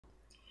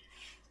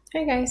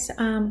Hey guys,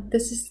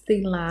 this is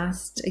the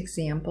last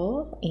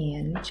example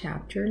in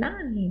chapter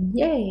 9.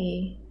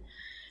 Yay!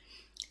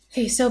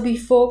 Okay, so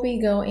before we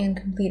go and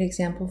complete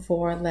example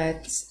 4,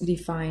 let's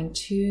define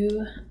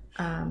two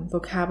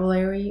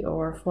vocabulary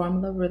or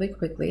formula really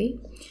quickly.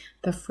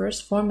 The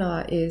first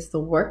formula is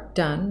the work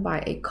done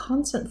by a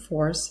constant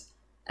force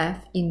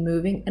F in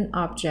moving an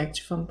object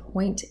from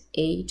point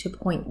A to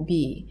point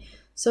B.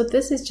 So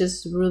this is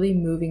just really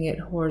moving it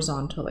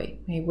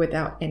horizontally, okay,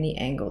 without any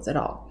angles at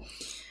all.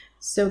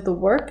 So the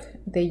work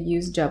they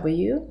use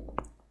W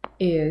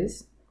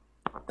is,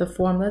 the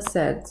formula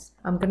says,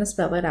 I'm going to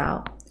spell it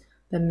out,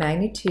 the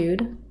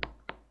magnitude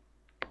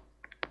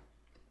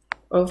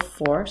of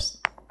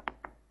force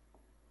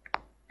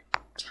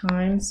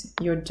times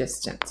your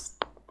distance.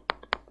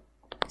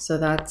 So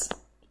that's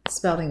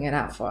spelling it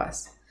out for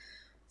us.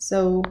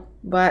 So,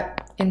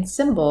 but in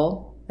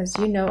symbol, as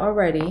you know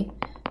already,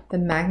 the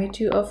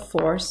magnitude of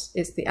force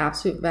is the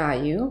absolute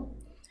value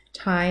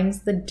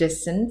times the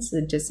distance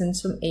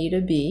from A to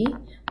B.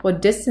 Well,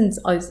 distance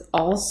is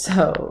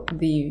also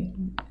the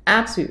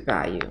absolute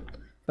value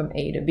from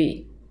A to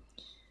B.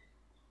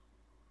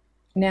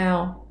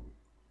 Now,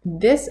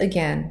 this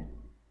again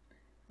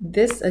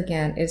is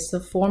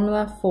the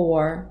formula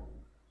for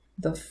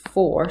the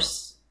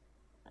force.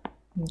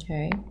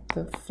 Okay,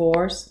 the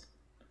force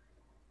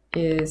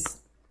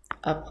is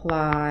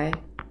apply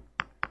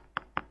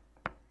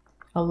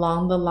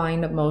along the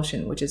line of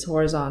motion, which is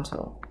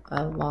horizontal.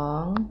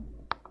 Along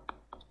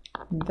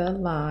the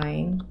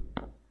line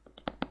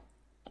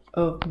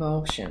of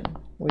motion,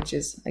 which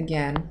is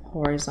again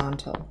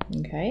horizontal.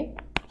 Okay,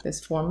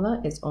 this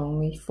formula is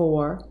only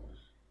for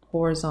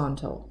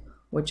horizontal,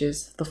 which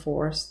is the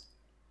force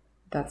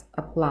that's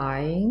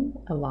applying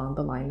along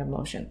the line of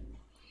motion.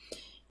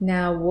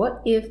 Now,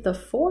 what if the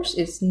force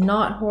is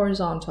not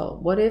horizontal?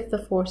 What if the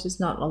force is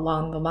not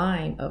along the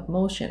line of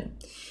motion?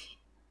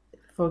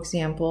 For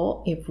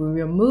example, if we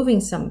were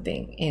moving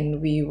something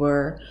and we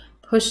were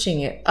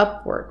pushing it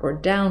upward or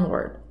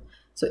downward.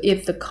 So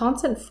if the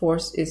constant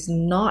force is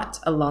not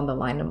along the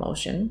line of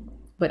motion,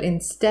 but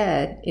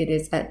instead it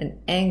is at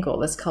an angle,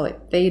 let's call it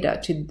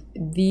theta, to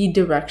the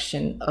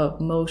direction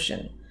of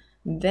motion,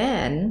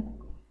 then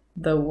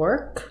the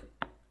work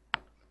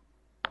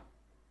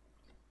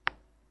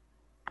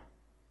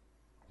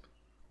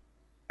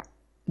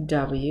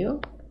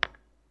W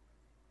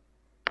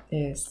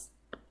is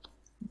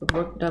the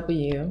work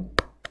W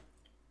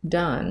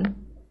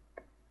done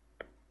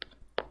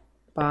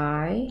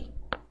by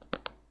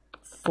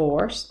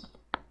force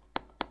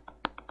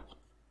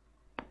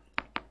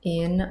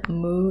in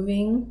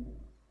moving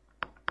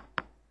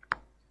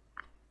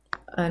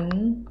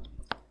an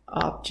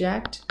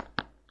object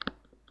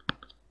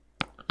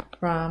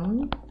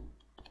from,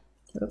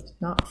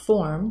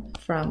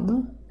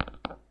 from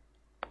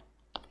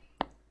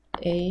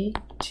A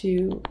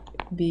to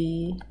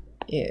B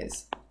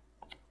is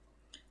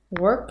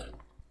work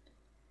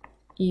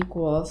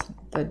equals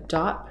the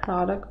dot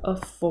product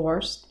of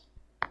force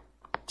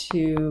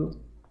to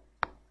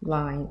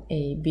line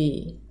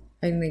AB.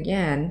 And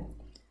again,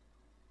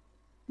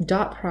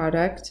 dot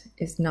product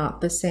is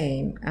not the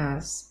same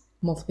as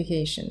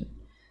multiplication.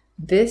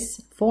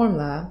 This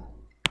formula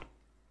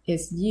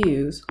is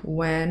used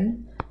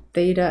when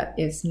theta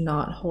is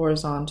not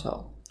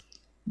horizontal.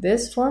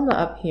 This formula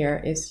up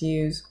here is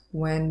used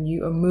when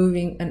you are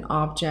moving an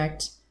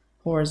object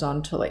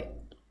horizontally.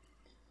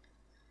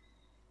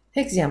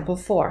 Example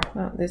 4.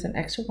 Oh, there's an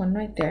extra one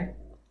right there.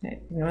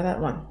 Ignore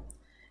that one.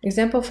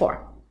 Example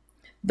 4.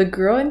 The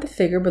girl in the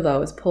figure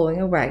below is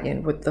pulling a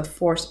wagon with the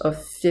force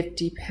of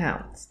 50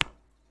 pounds.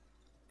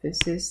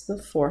 This is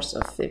the force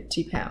of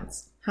 50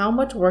 pounds. How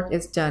much work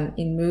is done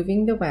in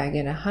moving the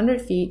wagon 100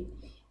 feet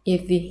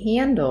if the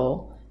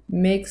handle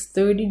makes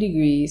 30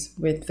 degrees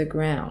with the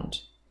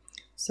ground?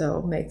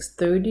 So makes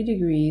 30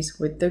 degrees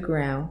with the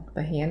ground,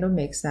 the handle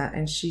makes that,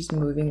 and she's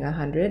moving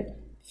 100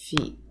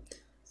 feet.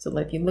 So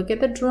if you look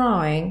at the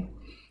drawing,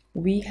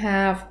 we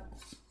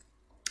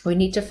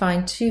need to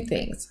find two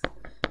things.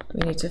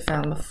 We need to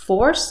find the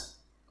force,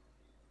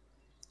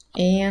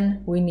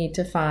 and we need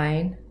to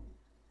find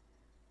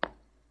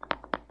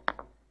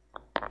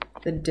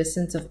the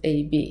distance of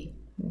AB.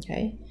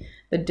 Okay,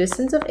 the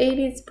distance of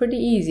AB is pretty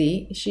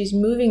easy. She's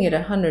moving at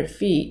 100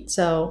 feet.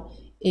 So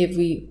if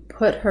we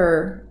put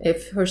her,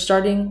 if her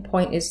starting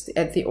point is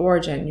at the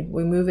origin,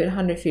 we move it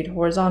 100 feet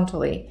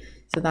horizontally.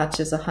 So that's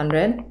just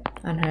 100,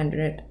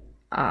 100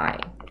 I.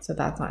 So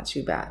that's not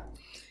too bad.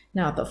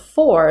 Now the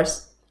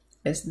force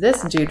is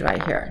this dude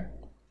right here.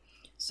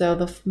 So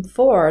the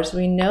force,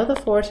 we know the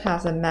force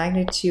has a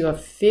magnitude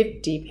of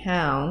 50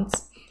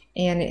 pounds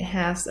and it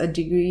has a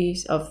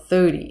degrees of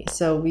 30.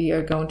 So we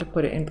are going to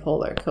put it in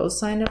polar.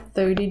 Cosine of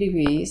 30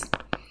 degrees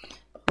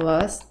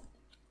plus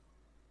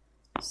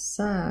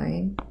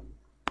sine,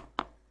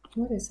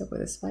 what is up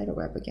with the spider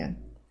web again,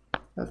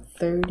 of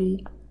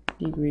 30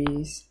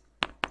 degrees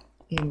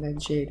in the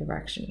J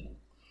direction.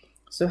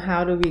 So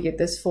how do we get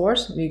this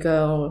force? We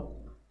go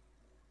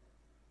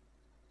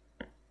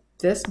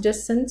this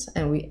distance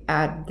and we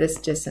add this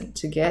distance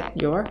to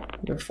get your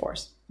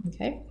force.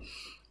 Okay,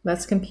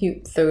 let's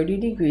compute 30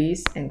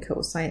 degrees and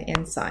cosine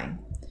and sine.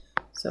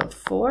 So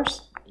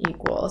force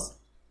equals,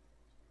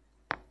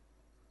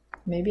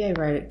 maybe I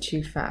write it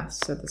too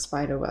fast so the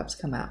spider webs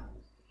come out.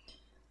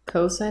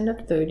 Cosine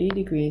of 30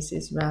 degrees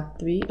is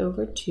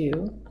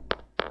rad3/2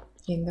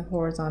 in the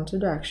horizontal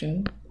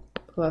direction,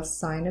 plus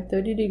sine of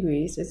 30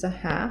 degrees is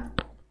 1/2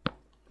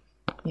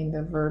 in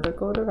the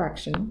vertical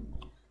direction.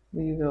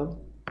 We will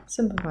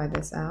simplify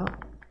this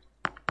out,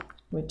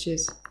 which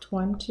is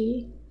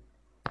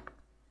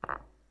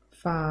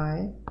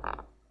 25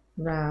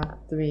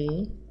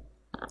 rad3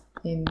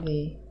 in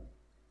the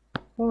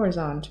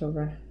horizontal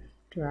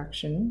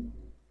direction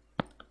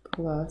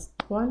plus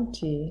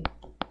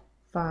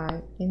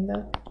 25 in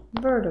the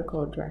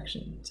vertical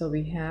direction. So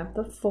we have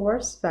the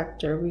force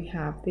vector, we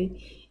have the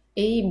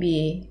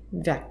AB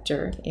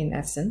vector in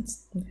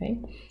essence. Okay,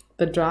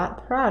 the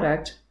dot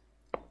product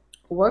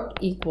work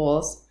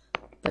equals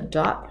the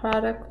dot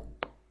product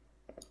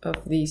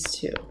of these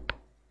two,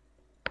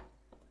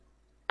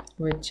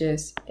 which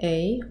is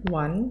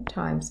A1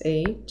 times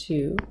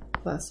A2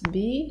 plus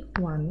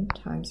B1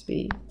 times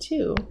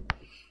B2.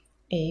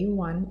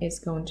 A1 is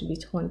going to be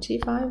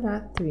 25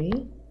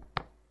 rad3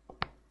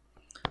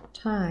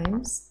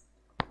 times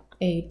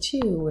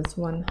A2 is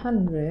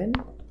 100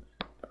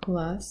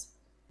 plus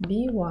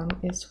B1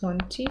 is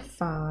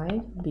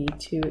 25,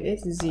 B2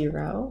 is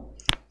 0.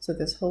 So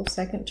this whole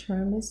second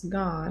term is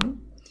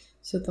gone.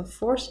 So the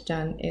force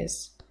done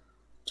is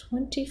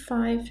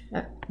 25,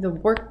 the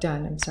work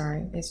done, I'm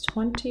sorry, is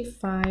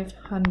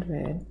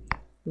 2500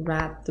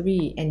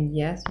 rad3. And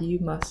yes, you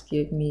must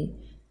give me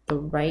the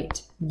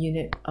right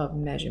unit of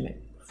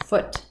measurement,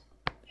 foot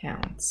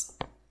pounds.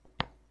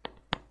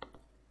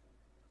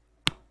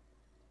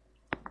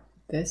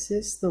 This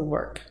is the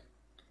work.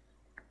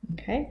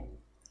 Okay,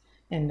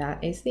 and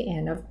that is the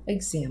end of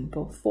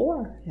example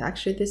 4.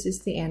 Actually, this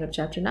is the end of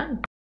chapter 9.